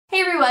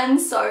everyone,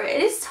 so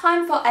it is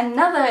time for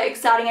another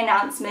exciting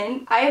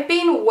announcement. I have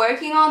been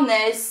working on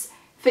this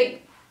for,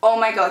 oh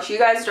my gosh, you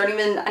guys don't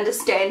even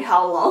understand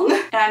how long.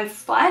 And I'm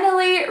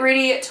finally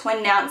ready to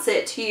announce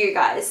it to you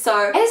guys.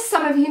 So as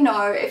some of you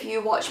know, if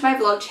you watch my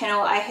vlog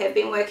channel, I have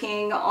been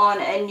working on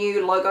a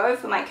new logo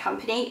for my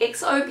company,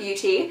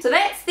 xoBeauty. So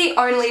that's the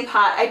only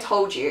part I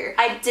told you.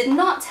 I did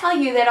not tell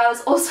you that I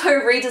was also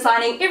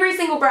redesigning every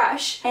single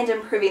brush and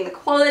improving the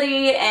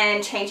quality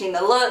and changing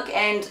the look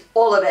and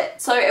all of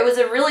it. So it was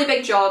a really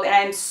big job and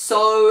I'm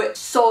so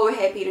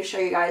happy to show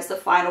you guys the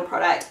final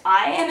product.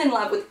 I am in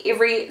love with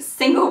every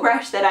single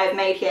brush that I've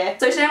made here.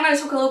 So today I'm going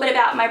to talk a little bit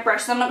about my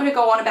brushes. I'm not going to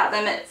go on about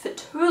them for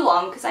too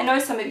long because I know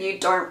some of you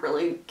don't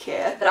really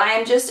care, but I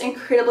am just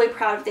incredibly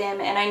proud of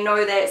them and I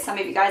know that some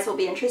of you guys will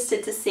be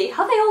interested to see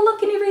how they all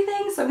look and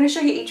everything. So I'm going to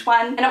show you each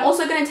one, and I'm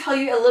also going to tell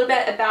you a little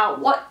bit about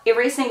what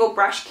every single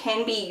brush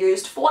can be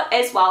used for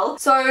as well.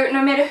 So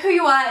no matter who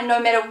you are and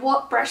no matter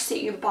what brush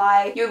set you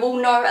buy, you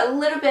will know a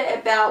little bit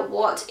about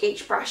what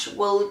each brush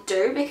will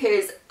do,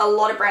 because a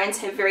lot of brands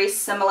have very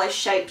similar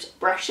shaped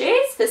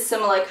brushes for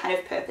similar kind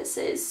of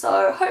purposes.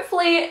 So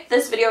hopefully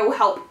this video will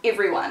help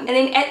everyone. And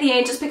then at the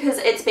end, just because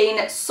it's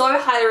been so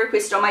highly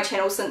requested on my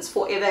channel since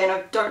forever, and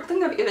I don't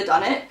think I've ever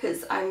done it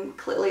because I'm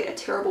clearly a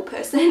terrible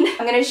person,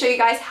 I'm going to show you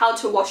guys how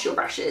to wash your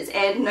brushes.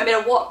 And no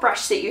matter what brush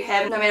set you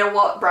have, no matter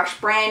what brush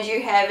brand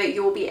you have,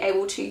 you will be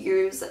able to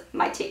use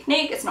my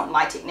technique. It's not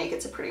my technique,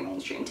 it's a pretty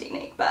mainstream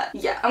technique, but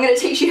yeah, I'm going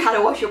to teach you how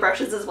to wash your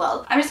brushes as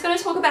well. I'm just going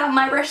to talk about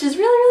my brushes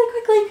really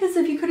quickly because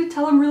if you couldn't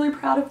tell, I'm really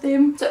proud of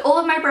them. So all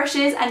of my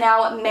brushes are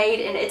now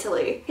made in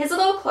Italy. Here's a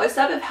little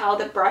close-up of how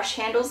the brush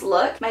handles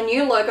look. My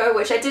new logo,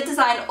 which I did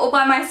design all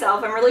by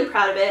myself, I'm really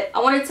proud of it.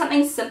 I wanted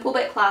something simple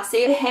but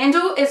classy. The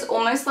handle is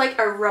almost like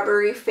a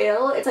rubbery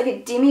feel. It's like a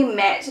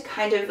demi-matte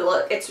kind of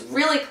look. It's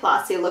really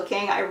classy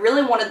looking. I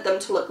really wanted them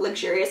to look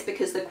luxurious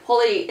because the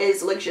quality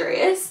is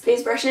luxurious.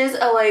 These brushes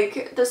are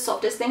like the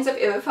softest things I've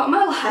ever felt in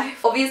my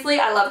life. Obviously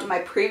I loved my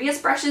previous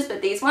brushes,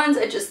 but these ones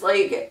are just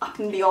like up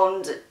and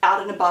beyond,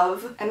 out and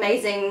above.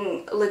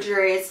 Amazing,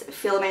 luxurious,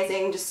 feel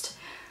amazing, just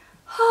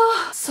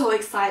so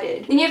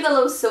excited. Then you have the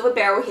little silver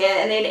barrel here,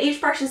 and then each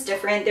brush is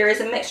different. There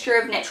is a mixture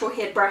of natural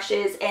head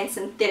brushes and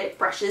synthetic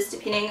brushes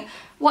depending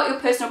what your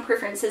personal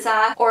preferences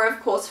are, or of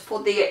course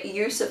for the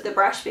use of the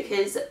brush,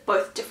 because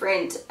both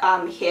different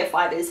hair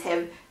fibers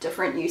have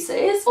different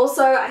uses.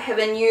 Also, I have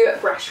a new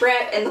brush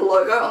wrap and the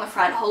logo on the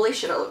front. Holy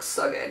shit, it looks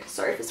so good.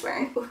 Sorry for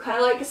swearing. We've kind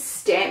of like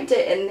stamped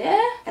it in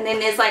there, and then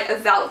there's like a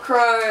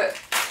Velcro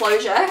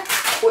closure,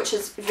 which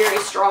is very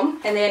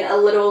strong, and then a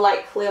little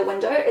like clear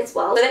window as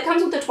well. So that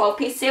comes with a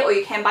 12-piece set, or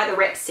you can buy the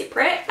wrap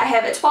separate. I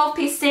have a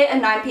 12-piece set,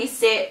 a 9-piece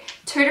set,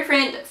 two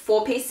different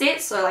 4-piece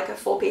sets, so like a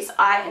 4-piece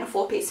eye and a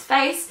 4-piece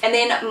face, and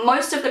then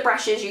most of the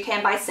brushes you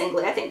can buy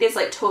singly. I think there's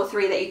like 2 or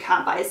 3 that you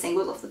can't buy as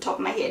singles off the top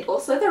of my head.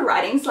 Also the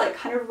writing's like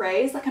kind of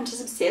raised, like I'm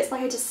just obsessed.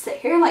 Like I just sit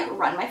here and like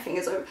run my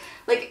fingers over,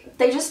 like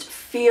they just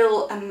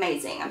feel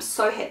amazing. I'm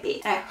so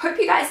happy, and I hope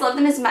you guys love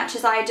them as much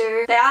as I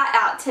do. They are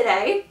out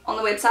today on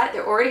the website.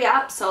 They're already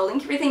up, so I'll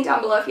link everything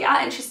down below if you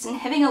are interested in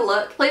having a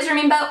look. Please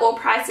remember all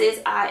prices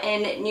are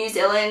in New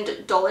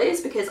Zealand dollars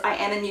because I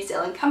am a New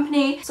Zealand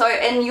company. So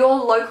in your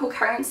local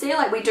currency,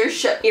 like we do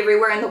ship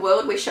everywhere in the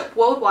world, we ship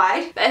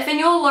worldwide, but if in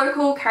your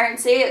local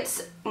currency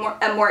it's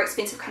a more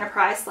expensive kind of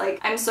price, like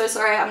I'm so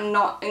sorry, I'm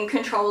not in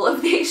control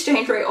of the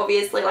exchange rate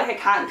obviously. Like I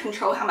can't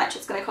control how much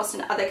it's going to cost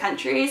in other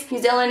countries. New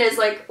Zealand is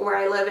like where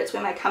I live, it's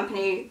where my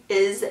company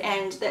is,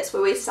 and that's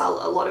where we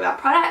sell a lot of our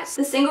products.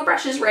 The single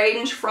brushes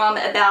range from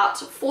about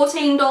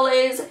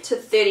 $14 to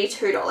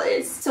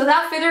 $32. So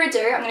without further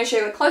ado, I'm going to show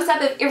you a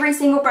close-up of every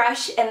single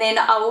brush, and then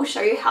I will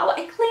show you how I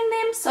clean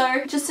them.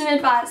 So just in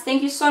advance,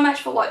 thank you so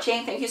much for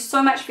watching. Thank you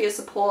so much for your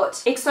support.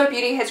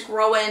 xoBeauty has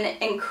grown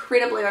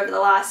incredibly over the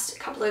last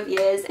couple of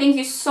years. Thank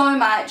you so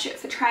much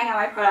for trying out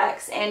my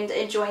products and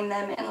enjoying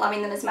them and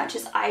loving them as much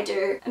as I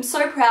do. I'm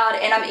so proud,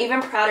 and I'm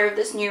even prouder of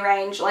this new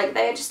range. Like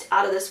they are just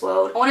out of this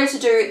world. I wanted to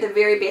do the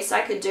very best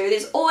I could do.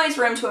 There's always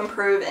room to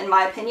improve in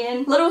my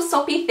opinion. Little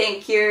soppy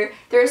thank you.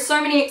 There are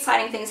so many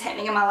exciting things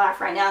happening in my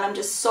life right now, and I'm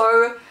just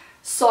so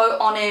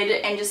honored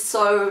and just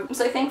so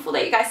thankful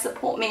that you guys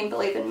support me and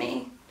believe in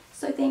me.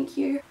 So thank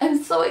you.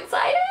 I'm so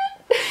excited.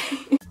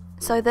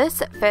 So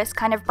this first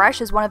kind of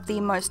brush is one of the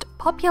most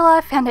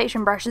popular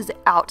foundation brushes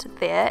out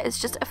there. It's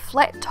just a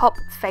flat top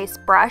face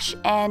brush,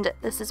 and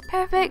this is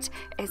perfect,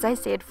 as I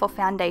said, for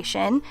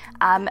foundation.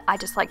 I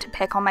just like to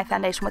pack on my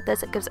foundation with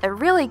this. It gives a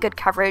really good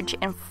coverage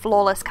and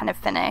flawless kind of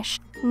finish.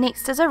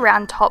 Next is a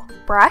round top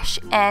brush,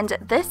 and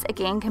this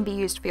again can be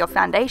used for your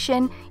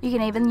foundation. You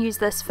can even use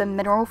this for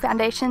mineral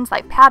foundations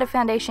like powder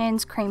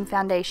foundations, cream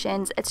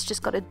foundations. It's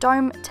just got a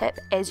dome tip,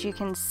 as you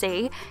can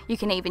see. You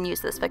can even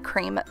use this for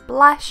cream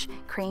blush,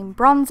 cream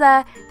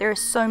bronzer. There are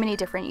so many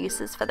different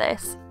uses for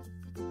this.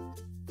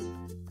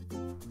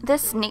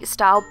 This next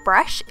style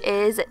brush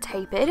is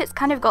tapered. It's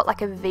kind of got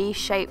like a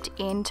V-shaped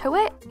end to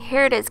it.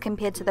 Here it is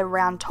compared to the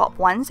round top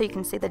one, so you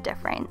can see the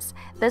difference.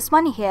 This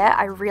one here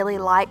I really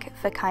like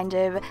for kind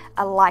of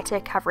a lighter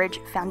coverage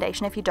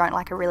foundation if you don't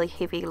like a really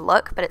heavy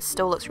look, but it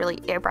still looks really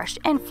airbrushed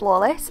and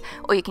flawless.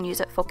 Or you can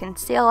use it for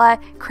concealer,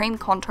 cream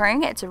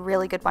contouring. It's a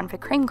really good one for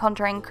cream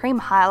contouring, cream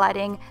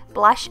highlighting,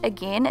 blush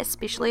again,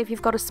 especially if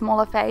you've got a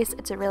smaller face.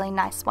 It's a really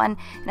nice one,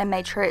 and I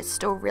made sure it's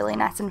still really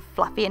nice and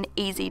fluffy and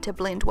easy to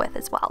blend with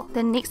as well.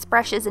 The next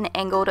brush is an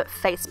angled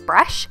face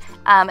brush.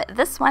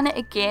 This one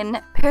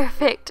again,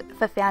 perfect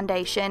for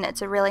foundation.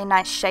 It's a really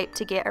nice shape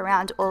to get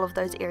around all of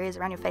those areas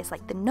around your face,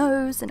 like the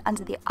nose and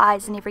under the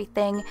eyes and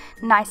everything.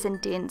 Nice and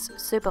dense,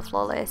 super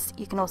flawless.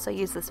 You can also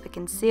use this for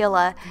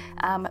concealer,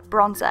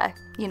 bronzer,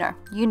 you know,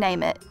 you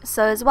name it.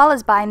 So as well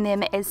as buying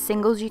them as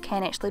singles, you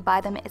can actually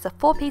buy them as a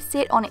 4-piece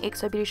set on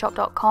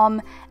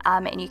xoBeautyshop.com,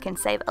 and you can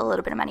save a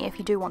little bit of money if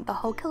you do want the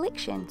whole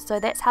collection. So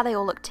that's how they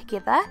all look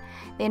together.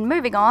 Then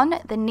moving on,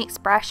 the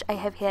next brush I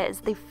have here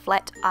is the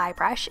flat eye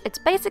brush. It's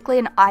basically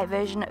an eye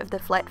version of the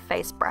flat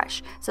face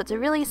brush. So it's a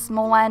really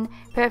small one,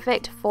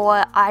 perfect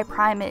for eye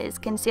primers,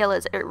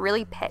 concealers. It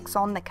really packs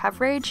on the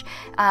coverage.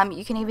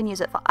 You can even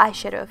use it for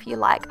eyeshadow if you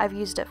like. I've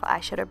used it for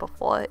eyeshadow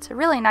before. It's a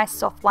really nice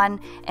soft one,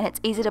 and it's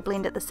easy to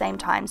blend at the same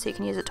time, so you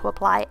can use it to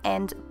apply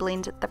and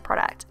blend the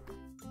product.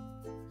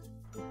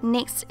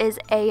 Next is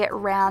a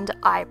round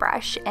eye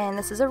brush, and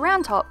this is a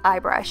round top eye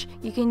brush.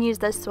 You can use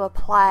this to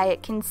apply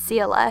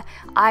concealer,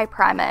 eye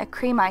primer,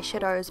 cream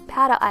eyeshadows,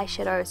 powder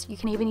eyeshadows. You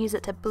can even use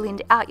it to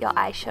blend out your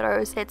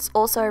eyeshadows. It's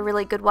also a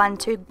really good one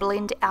to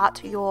blend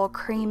out your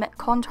cream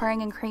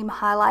contouring and cream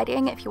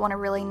highlighting if you want a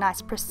really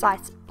nice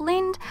precise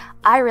blend.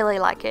 I really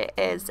like it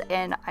as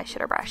an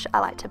eyeshadow brush. I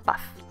like to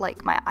buff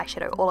like my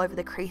eyeshadow all over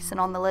the crease and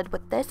on the lid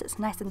with this. It's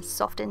nice and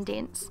soft and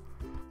dense.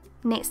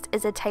 Next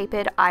is a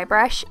tapered eye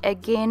brush.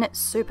 Again,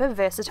 super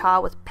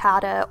versatile with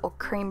powder or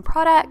cream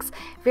products.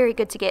 Very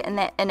good to get in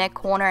that inner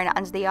corner and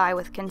under the eye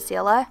with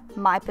concealer.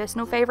 My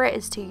personal favorite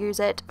is to use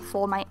it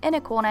for my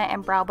inner corner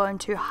and brow bone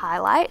to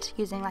highlight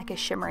using like a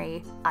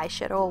shimmery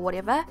eyeshadow or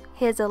whatever.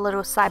 Here's a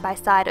little side by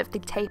side of the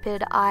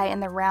tapered eye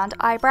and the round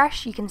eye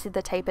brush. You can see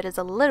the tapered is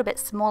a little bit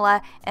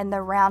smaller and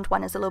the round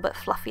one is a little bit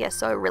fluffier,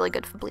 so really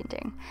good for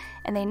blending.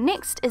 And then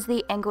next is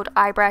the angled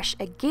eye brush.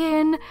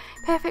 Again,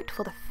 perfect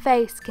for the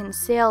face,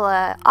 concealer,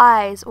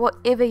 eyes,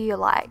 whatever you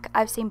like.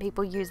 I've seen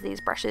people use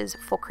these brushes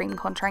for cream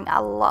contouring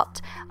a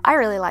lot. I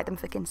really like them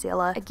for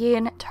concealer.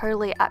 Again,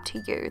 totally up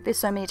to you. There's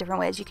so many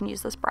different ways you can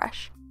use this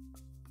brush.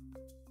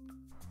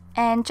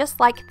 And just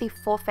like the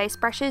 4 face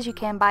brushes, you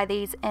can buy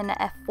these in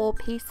a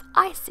 4-piece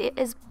eye set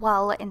as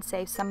well and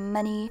save some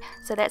money.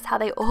 So that's how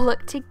they all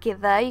look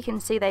together. You can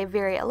see they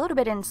vary a little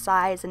bit in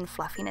size and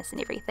fluffiness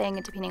and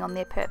everything depending on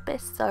their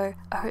purpose. So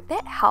I hope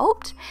that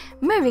helped.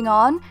 Moving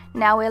on,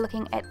 now we're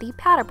looking at the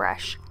powder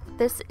brush.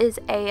 This is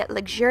a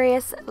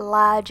luxurious,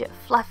 large,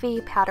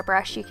 fluffy powder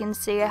brush. You can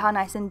see how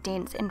nice and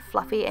dense and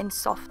fluffy and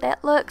soft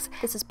that looks.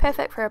 This is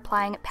perfect for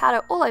applying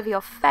powder all over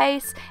your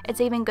face.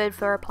 It's even good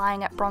for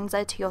applying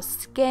bronzer to your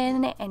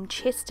skin and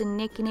chest and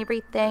neck and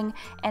everything.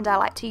 And I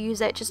like to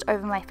use it just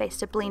over my face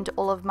to blend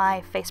all of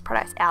my face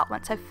products out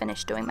once I've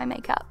finished doing my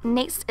makeup.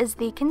 Next is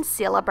the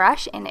concealer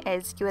brush, and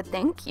as you would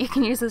think, you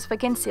can use this for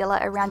concealer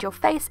around your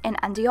face and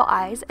under your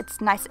eyes.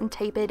 It's nice and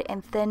tapered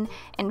and thin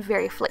and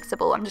very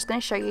flexible. I'm just going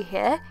to show you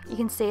here. You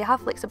can see how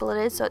flexible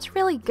it is, so it's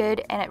really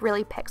good and it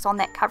really packs on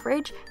that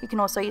coverage. You can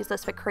also use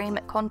this for cream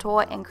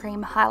contour and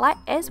cream highlight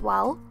as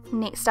well.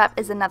 Next up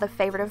is another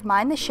favorite of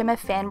mine, the shimmer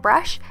fan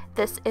brush.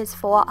 This is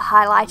for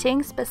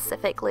highlighting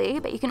specifically,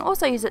 but you can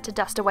also use it to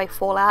dust away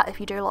fallout if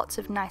you do lots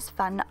of nice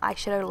fun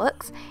eyeshadow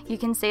looks. You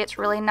can see it's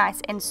really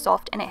nice and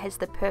soft, and it has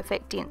the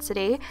perfect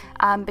density,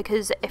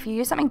 because if you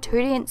use something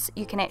too dense,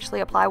 you can actually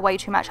apply way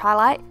too much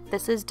highlight.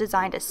 This is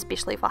designed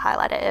especially for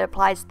highlighter. It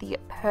applies the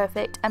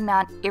perfect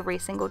amount every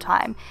single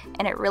time,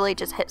 and it really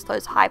just hits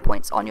those high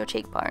points on your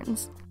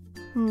cheekbones.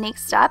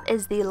 Next up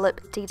is the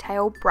lip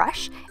detail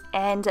brush,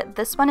 and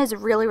this one is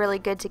really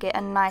good to get a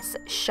nice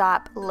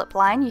sharp lip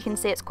line. You can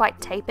see it's quite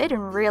tapered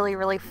and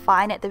really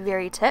fine at the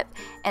very tip,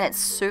 and it's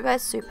super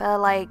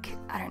like,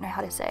 I don't know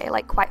how to say,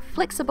 like quite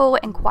flexible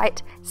and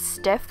quite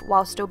stiff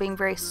while still being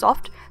very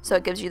soft, so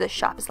it gives you the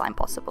sharpest line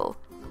possible.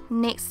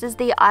 Next is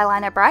the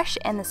eyeliner brush,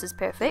 and this is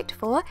perfect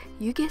for,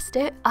 you guessed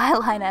it,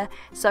 eyeliner.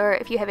 So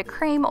if you have a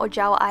cream or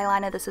gel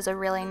eyeliner, this is a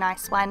really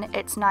nice one.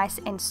 It's nice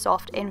and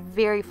soft and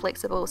very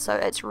flexible, so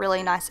it's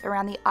really nice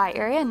around the eye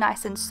area,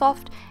 nice and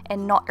soft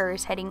and not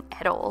irritating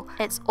at all.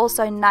 It's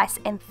also nice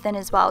and thin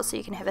as well, so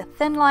you can have a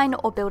thin line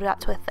or build it up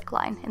to a thick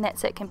line, and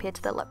that's it compared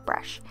to the lip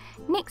brush.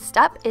 Next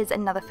up is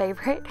another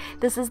favorite.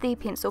 This is the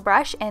pencil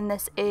brush, and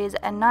this is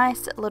a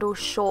nice little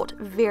short,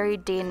 very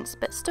dense,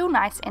 but still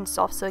nice and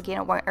soft, so again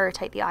it won't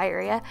irritate the eye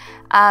area.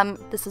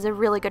 This is a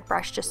really good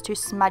brush just to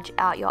smudge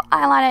out your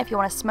eyeliner if you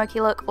want a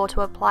smoky look, or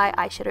to apply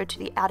eyeshadow to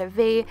the outer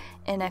V,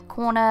 inner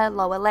corner,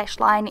 lower lash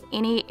line,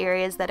 any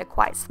areas that are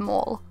quite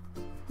small.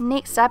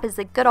 Next up is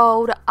the good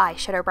old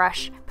eyeshadow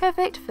brush,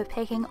 perfect for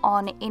packing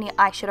on any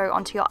eyeshadow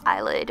onto your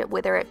eyelid,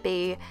 whether it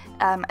be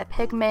a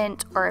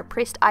pigment or a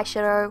pressed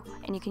eyeshadow,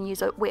 and you can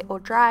use it wet or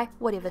dry,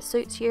 whatever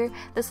suits you.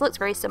 This looks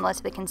very similar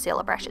to the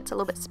concealer brush, it's a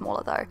little bit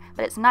smaller though,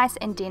 but it's nice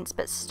and dense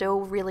but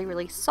still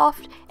really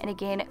soft, and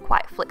again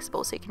quite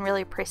flexible, so you can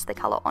really press the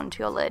colour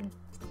onto your lid.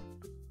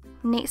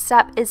 Next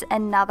up is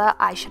another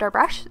eyeshadow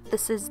brush.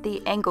 This is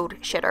the angled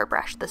shadow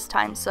brush this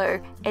time, so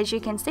as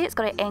you can see it's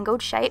got an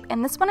angled shape,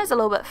 and this one is a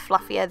little bit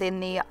fluffier than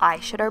the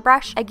eyeshadow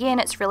brush. Again,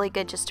 it's really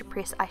good just to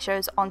press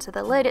eyeshadows onto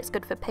the lid, it's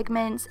good for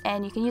pigments,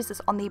 and you can use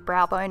this on the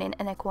brow bone and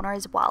inner corner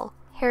as well.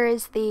 Here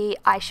is the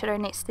eyeshadow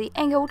next to the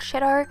angled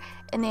shadow,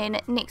 and then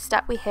next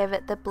up we have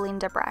the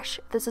blender brush.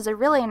 This is a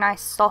really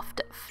nice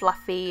soft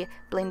fluffy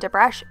blender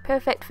brush,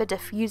 perfect for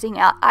diffusing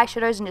out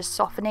eyeshadows and just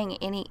softening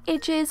any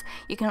edges.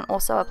 You can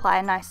also apply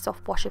a nice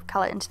soft wash of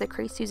colour into the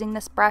crease using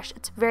this brush.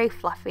 It's very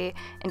fluffy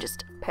and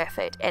just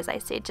perfect, as I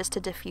said, just to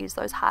diffuse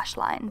those harsh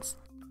lines.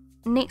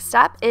 Next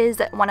up is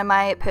one of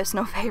my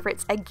personal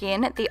favourites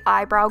again, the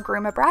eyebrow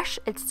groomer brush.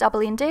 It's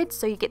double-ended,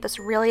 so you get this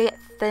really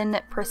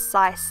thin,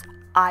 precise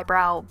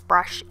eyebrow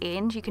brush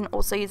end. You can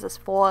also use this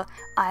for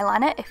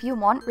eyeliner if you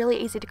want. Really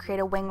easy to create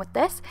a wing with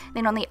this.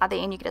 Then on the other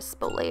end you get a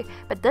spoolie,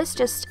 but this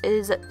just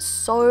is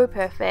so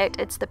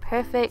perfect. It's the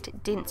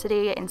perfect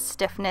density and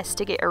stiffness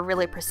to get a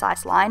really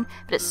precise line,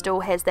 but it still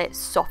has that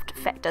soft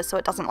factor, so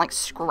it doesn't like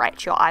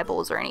scratch your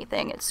eyeballs or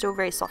anything. It's still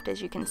very soft,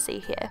 as you can see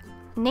here.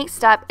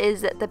 Next up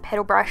is the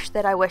petal brush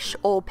that I wish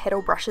all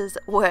petal brushes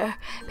were.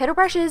 Petal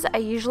brushes are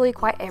usually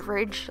quite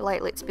average,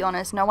 like let's be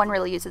honest, no one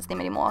really uses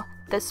them anymore.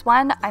 This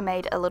one I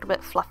made a little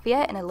bit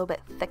fluffier and a little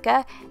bit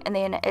thicker, and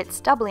then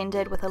it's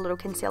double-ended with a little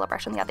concealer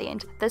brush on the other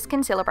end. This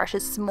concealer brush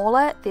is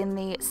smaller than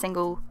the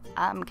single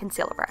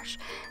concealer brush.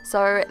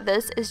 So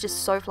this is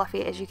just so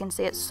fluffy, as you can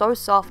see. It's so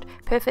soft,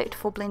 perfect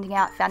for blending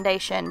out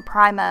foundation,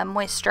 primer,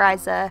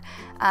 moisturizer,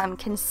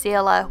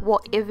 concealer,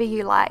 whatever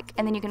you like.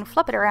 And then you can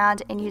flip it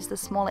around and use the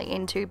smaller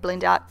end to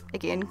blend out,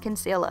 again,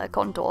 concealer,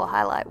 contour,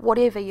 highlight,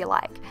 whatever you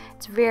like.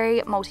 It's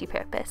very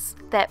multi-purpose.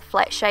 That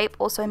flat shape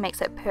also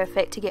makes it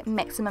perfect to get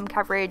maximum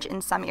coverage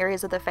in some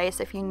areas of the face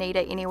if you need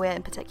it anywhere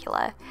in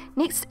particular.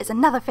 Next is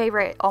another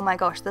favorite. Oh my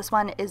gosh, this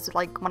one is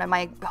like one of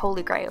my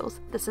holy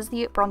grails. This is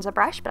the bronzer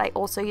brush, but I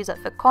also use it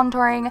for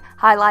contouring,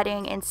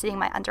 highlighting, and setting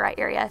my under eye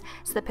area.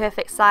 It's the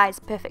perfect size,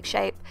 perfect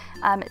shape.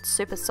 It's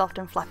super soft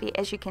and fluffy.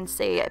 As you can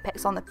see, it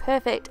packs on the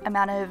perfect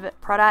amount of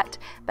product,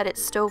 but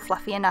it's still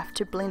fluffy enough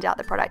to blend out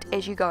the product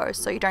as you go,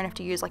 so you don't have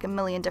to use like a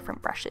million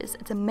different brushes.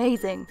 It's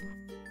amazing.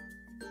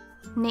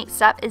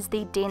 Next up is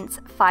the dense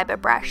fiber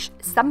brush.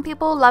 Some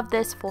people love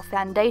this for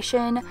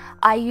foundation.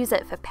 I use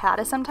it for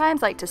powder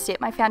sometimes, like to set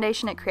my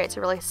foundation. It creates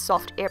a really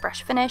soft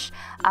airbrush finish.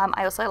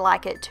 I also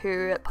like it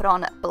to put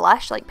on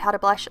blush, like powder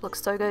blush. It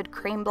looks so good.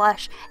 Cream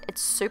blush.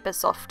 It's super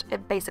soft.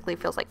 It basically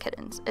feels like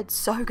kittens. It's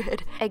so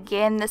good.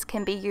 Again, this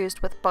can be used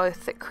with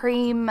both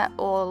cream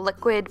or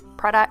liquid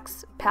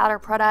products, powder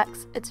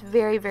products. It's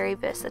very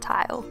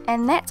versatile.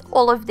 And that's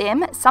all of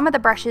them. Some of the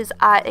brushes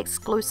are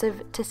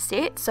exclusive to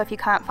sets, so if you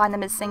can't find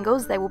them as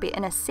singles, they will be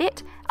in a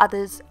set.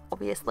 Others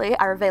obviously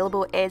are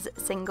available as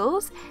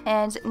singles.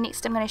 And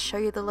next I'm going to show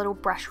you the little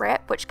brush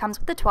wrap, which comes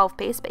with the 12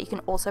 piece, but you can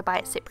also buy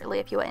it separately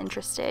if you are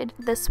interested.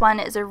 This one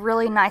is a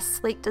really nice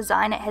sleek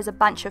design. It has a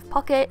bunch of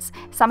pockets.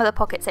 Some of the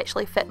pockets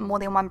actually fit more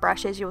than one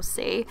brush, as you'll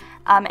see.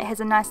 It has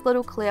a nice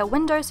little clear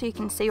window so you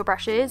can see your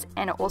brushes,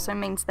 and it also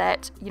means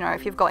that, you know,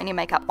 if you've got any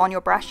makeup on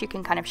your brush, you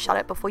can kind of shut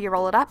it before you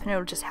roll it up, and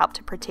it'll just help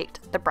to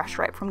protect the brush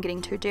wrap from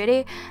getting too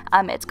dirty.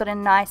 It's got a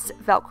nice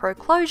Velcro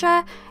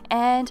closure,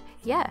 and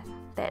yeah,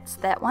 that's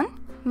that one.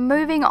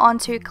 Moving on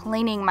to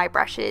cleaning my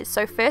brushes.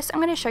 So first I'm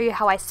going to show you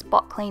how I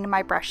spot clean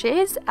my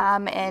brushes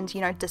and, you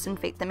know,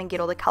 disinfect them and get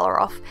all the colour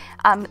off.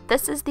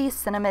 This is the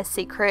Cinema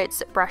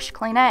Secrets brush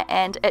cleaner,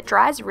 and it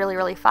dries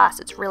really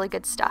fast. It's really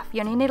good stuff.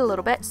 You only need a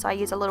little bit, so I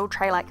use a little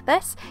tray like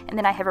this, and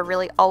then I have a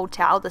really old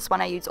towel. This one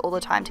I use all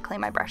the time to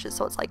clean my brushes,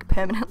 so it's like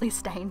permanently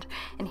stained.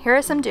 And here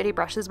are some dirty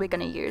brushes we're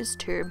going to use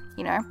to,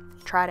 you know,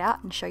 try it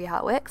out and show you how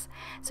it works.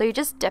 So you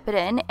just dip it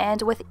in,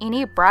 and with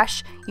any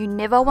brush you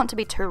never want to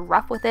be too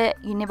rough with it.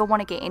 You never want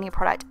to get any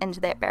product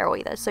into that barrel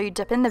either. So you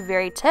dip in the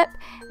very tip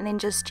and then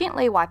just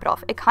gently wipe it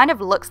off. It kind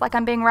of looks like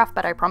I'm being rough,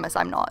 but I promise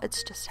I'm not.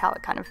 It's just how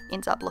it kind of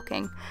ends up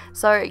looking.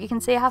 So you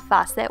can see how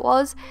fast that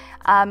was.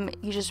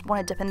 You just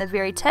want to dip in the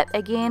very tip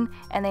again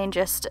and then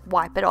just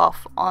wipe it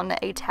off on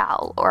a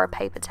towel or a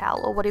paper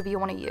towel or whatever you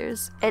want to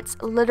use. It's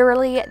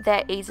literally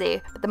that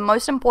easy. But the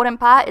most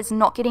important part is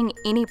not getting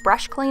any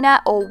brush cleaner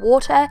or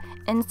water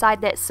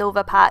inside that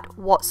silver part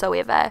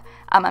whatsoever.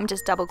 I'm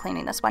just double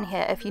cleaning this one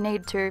here. If you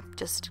need to,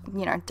 just,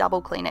 you know, double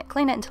clean it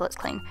until it's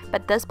clean.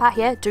 But this part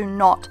here, do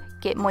not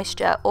get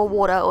moisture or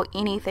water or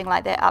anything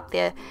like that up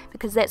there,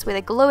 because that's where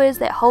the glue is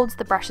that holds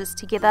the brushes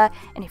together,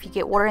 and if you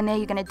get water in there,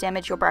 you're going to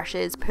damage your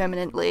brushes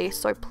permanently.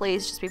 So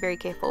please just be very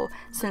careful.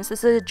 Since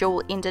this is a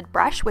dual-ended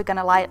brush, we're going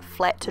to lay it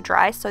flat to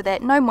dry so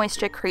that no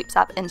moisture creeps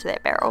up into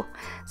that barrel.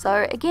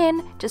 So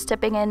again, just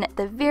dipping in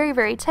the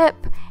very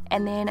tip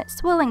and then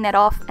swirling that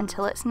off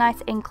until it's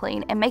nice and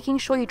clean, and making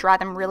sure you dry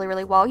them really,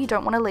 really well. You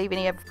don't want to leave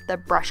any of the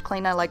brush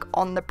cleaner like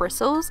on the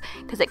bristles,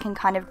 because it can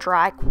kind of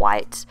dry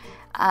quite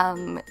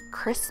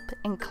crisp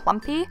and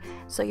clumpy,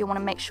 so you want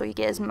to make sure you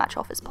get as much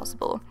off as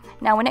possible.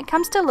 Now when it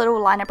comes to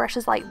little liner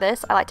brushes like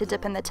this, I like to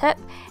dip in the tip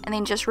and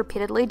then just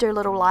repeatedly do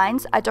little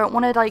lines. I don't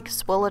want to like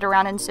swirl it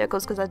around in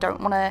circles because I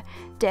don't want to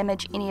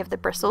damage any of the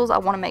bristles. I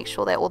want to make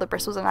sure that all the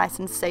bristles are nice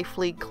and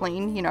safely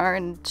clean, you know,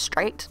 and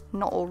straight,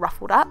 not all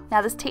ruffled up.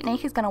 Now this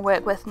technique is going to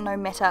work with no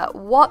matter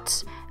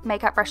what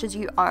makeup brushes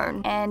you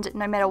own, and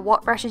no matter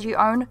what brushes you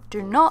own,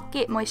 do not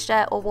get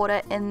moisture or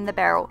water in the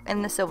barrel,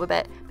 in the silver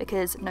bit,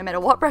 because no matter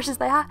what brushes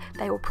they are,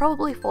 they will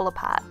probably fall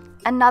apart.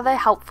 Another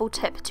helpful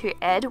tip to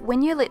add,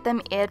 when you let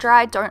them air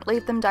dry, don't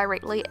leave them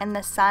directly in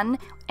the sun,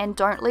 and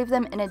don't leave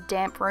them in a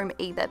damp room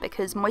either,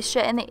 because moisture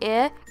in the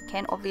air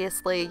can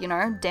obviously, you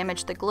know,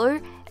 damage the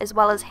glue, as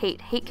well as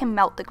heat. Heat can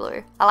melt the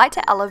glue. I like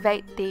to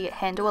elevate the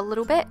handle a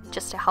little bit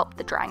just to help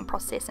the drying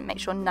process and make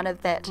sure none of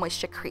that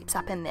moisture creeps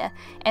up in there.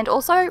 And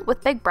also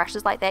with big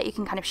brushes like that, you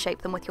can kind of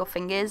shape them with your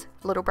fingers,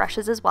 little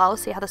brushes as well.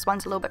 See how this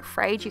one's a little bit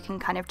frayed? You can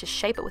kind of just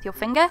shape it with your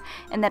finger,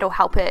 and that'll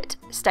help it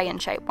stay in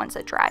shape once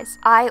it dries.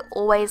 I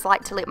always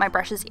like to let my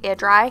brushes air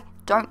dry.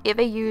 Don't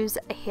ever use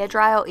a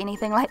hairdryer or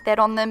anything like that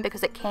on them,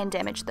 because it can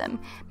damage them.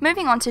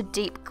 Moving on to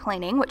deep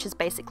cleaning, which is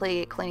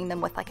basically cleaning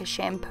them with like a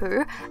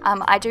shampoo.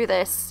 I do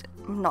this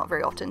not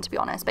very often, to be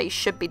honest, but you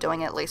should be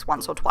doing it at least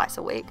once or twice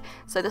a week.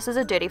 So this is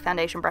a dirty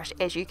foundation brush,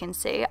 as you can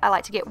see. I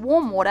like to get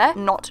warm water,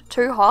 not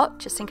too hot,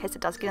 just in case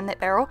it does get in that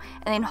barrel,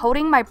 and then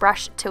holding my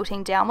brush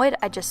tilting downward,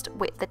 I just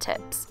wet the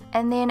tips.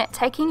 And then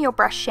taking your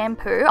brush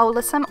shampoo, I'll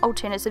list some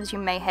alternatives you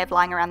may have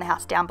lying around the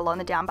house down below in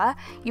the down bar.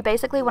 You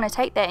basically want to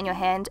take that in your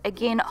hand,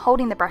 again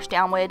holding the brush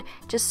downward,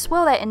 just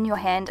swirl that in your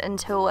hand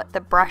until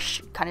the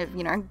brush kind of,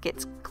 you know,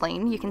 gets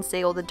clean. You can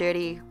see all the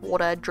dirty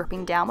water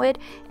dripping downward,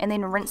 and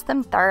then rinse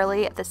them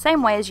thoroughly the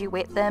same way as you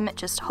wet them,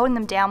 just holding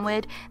them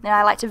downward. Then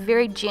I like to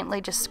very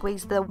gently just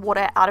squeeze the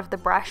water out of the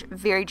brush,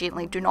 very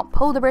gently. Do not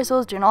pull the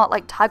bristles, do not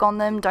like tug on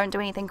them, don't do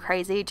anything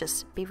crazy,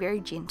 just be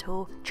very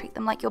gentle. Treat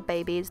them like your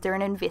babies. They're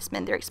an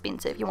investment, they're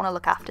expensive, you want to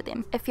look after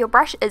them. If your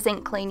brush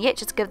isn't clean yet,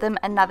 just give them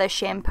another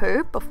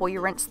shampoo before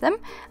you rinse them.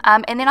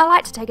 And then I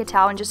like to take a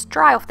towel and just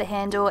dry off the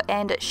handle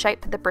and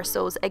shape the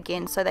bristles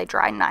again so they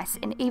dry nice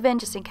and even,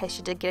 just in case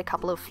you did get a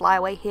couple of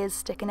flyaway hairs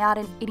sticking out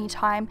at any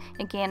time.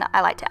 Again,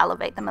 I like to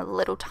elevate them a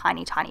little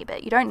tiny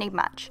bit. You don't need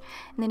much.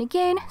 And then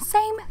again,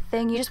 same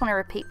thing, you just want to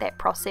repeat that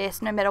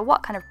process no matter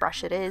what kind of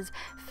brush it is,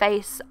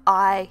 face,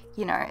 eye,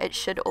 you know, it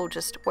should all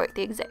just work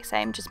the exact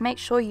same. Just make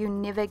sure you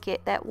never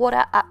get that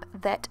water up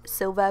that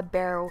silver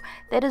barrel.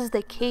 That is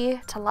the key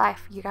to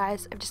life, you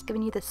guys. I've just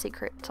given you the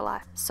secret to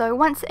life. So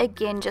once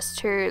again, just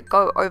to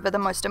go over the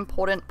most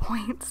important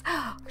points,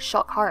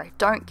 shock horror,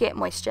 don't get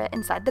moisture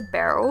inside the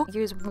barrel.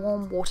 Use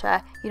warm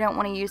water. You don't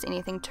want to use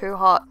anything too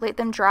hot. Let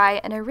them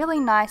dry in a really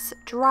nice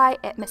dry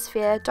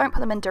atmosphere. Don't put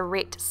them in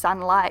direct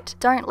sunlight.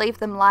 Don't leave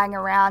them lying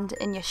around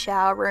in your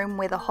shower room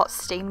where the hot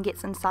steam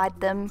gets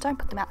inside them. Don't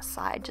put them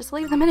outside. Just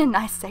leave them in a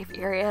nice safe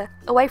area.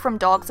 Away from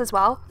dogs as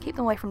well. Keep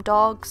them away from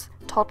dogs,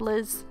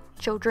 toddlers,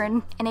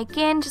 children. And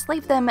again, just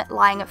leave them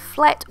lying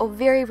flat or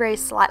very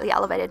slightly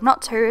elevated.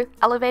 Not too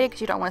elevated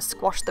because you don't want to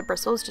squash the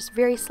bristles, just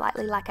very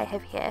slightly like I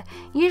have here.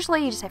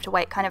 Usually you just have to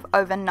wait kind of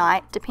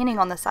overnight depending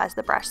on the size of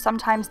the brush.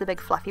 Sometimes the big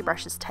fluffy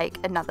brushes take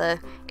another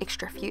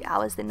extra few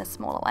hours than the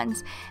smaller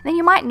ones. And then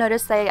you might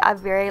notice they are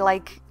very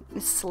like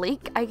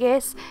sleek, I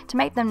guess. To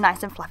make them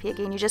nice and fluffy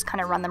again, you just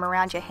kind of run them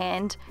around your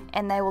hand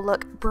and they will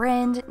look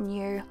brand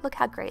new. Look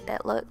how great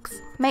that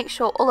looks. Make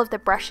sure all of the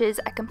brushes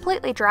are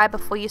completely dry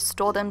before you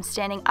store them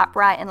standing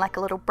upright in like a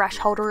little brush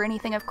holder or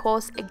anything, of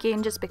course,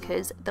 again just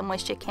because the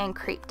moisture can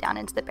creep down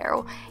into the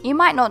barrel. You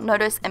might not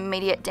notice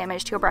immediate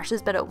damage to your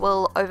brushes, but it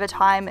will over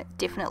time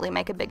definitely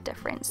make a big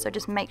difference. So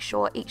just make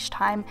sure each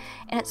time,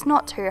 and it's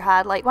not too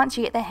hard, like once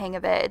you get the hang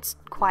of it, it's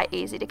quite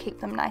easy to keep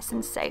them nice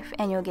and safe,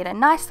 and you'll get a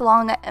nice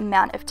long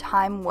amount of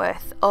time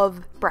worth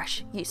of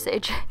brush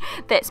usage.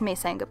 That's me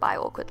saying goodbye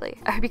awkwardly.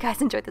 I hope you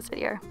guys enjoyed this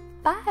video.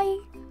 Bye!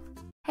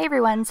 Hey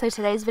everyone, so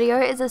today's video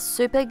is a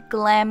super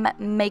glam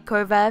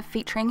makeover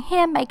featuring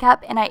hair,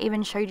 makeup, and I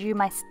even showed you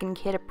my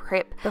skincare to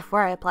prep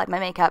before I applied my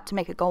makeup to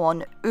make it go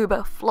on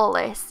uber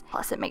flawless.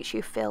 Plus it makes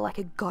you feel like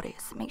a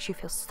goddess. It makes you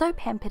feel so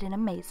pampered and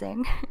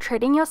amazing.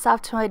 Treating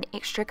yourself to an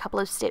extra couple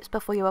of steps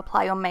before you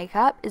apply your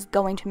makeup is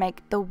going to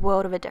make the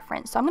world of a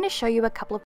difference. So I'm going to show you a couple of